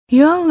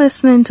You're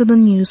listening to the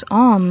news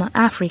on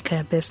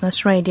Africa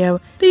Business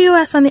Radio. The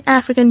US and the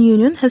African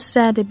Union have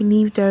said they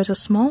believe there is a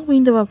small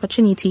window of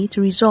opportunity to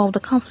resolve the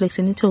conflicts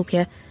in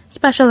Ethiopia.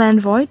 Special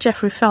envoy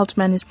Jeffrey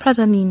Feltman is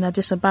presently in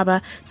Addis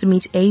Ababa to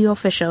meet AU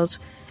officials.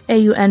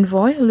 AU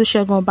envoy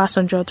Olusegun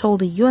Obasanjo told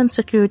the UN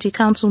Security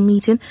Council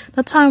meeting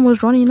that time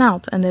was running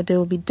out and that there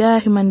will be dire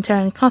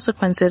humanitarian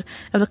consequences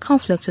if the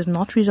conflict is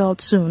not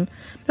resolved soon.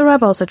 The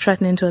rebels are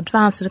threatening to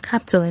advance to the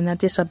capital in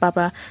Addis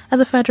Ababa as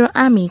the federal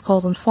army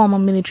calls on former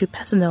military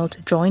personnel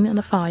to join in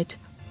the fight.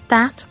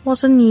 That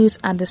was the news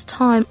at this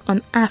time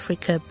on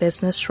Africa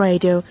Business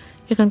Radio.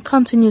 You can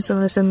continue to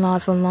listen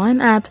live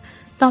online at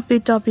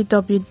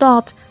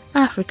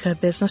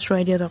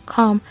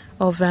www.africabusinessradio.com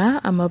or via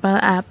a mobile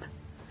app.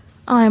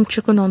 I am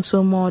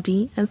Chukunonso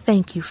Mordi and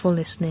thank you for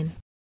listening.